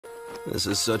This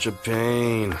is such a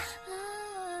pain.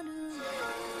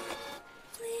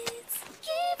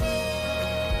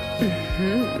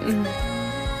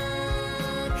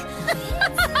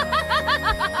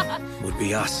 Would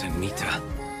be us and Mita.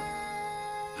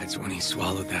 That's when he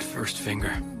swallowed that first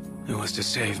finger. It was to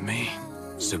save me.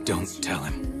 So don't tell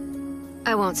him.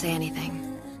 I won't say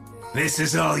anything. This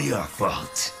is all your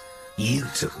fault. You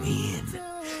took me in,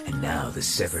 and now the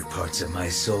severed parts of my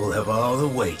soul have all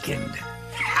awakened.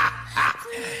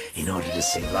 In order to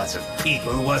save lots of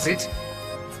people, was it?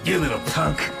 You little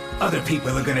punk. Other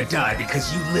people are gonna die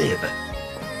because you live.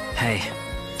 Hey,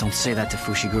 don't say that to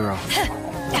Fushiguro.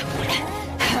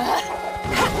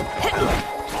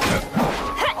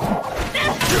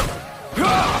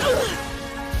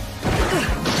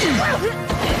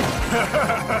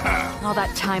 All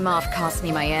that time off cost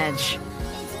me my edge.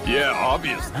 Yeah,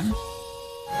 obvious. Hey,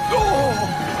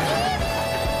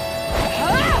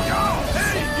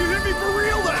 you hit me for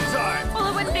real that time! Well,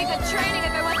 it wouldn't be good training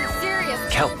if I wasn't serious.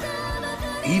 Kelp.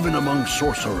 Even among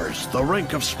sorcerers, the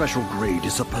rank of special grade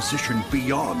is a position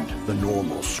beyond the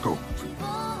normal scope.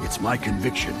 It's my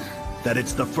conviction that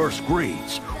it's the first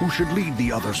grades who should lead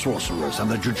the other sorcerers and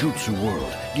the Jujutsu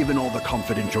world, given all the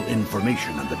confidential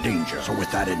information and the danger. So with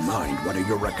that in mind, what are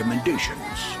your recommendations?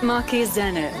 Maki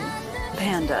Zenin,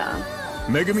 Panda.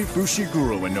 Megami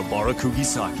Fushiguro and Nobara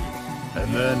Kugisaki.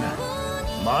 And then,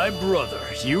 my brother,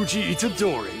 Yuji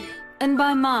Itadori. And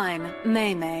by mine,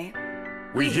 Mei.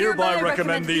 We hereby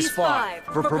recommend these 5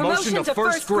 for promotion to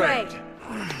first grade.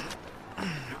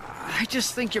 I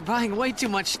just think you're buying way too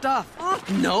much stuff.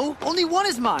 No, only one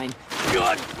is mine.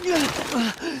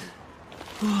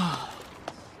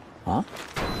 Huh?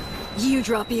 You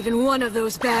drop even one of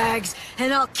those bags,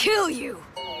 and I'll kill you!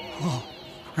 Oh,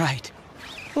 right.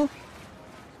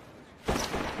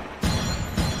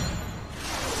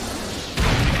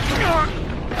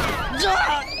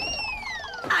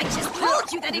 I just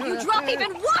told you that if you drop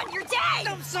even one, you're dead!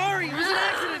 I'm sorry, it was an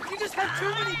accident. You just have too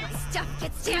many... Stuff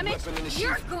gets damaged,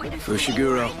 you're going to...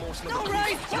 Fushiguro. All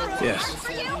right. Yes.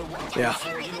 Yeah.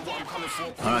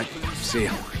 Alright, see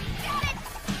ya.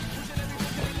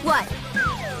 What?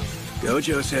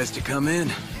 Gojo says to come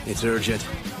in. It's urgent.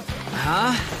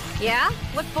 Huh? Yeah?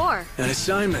 What for? An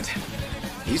assignment.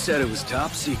 He said it was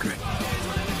top secret.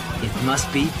 It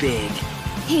must be big.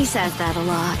 He says that a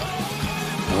lot.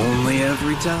 Only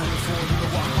every time.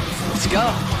 Let's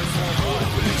go.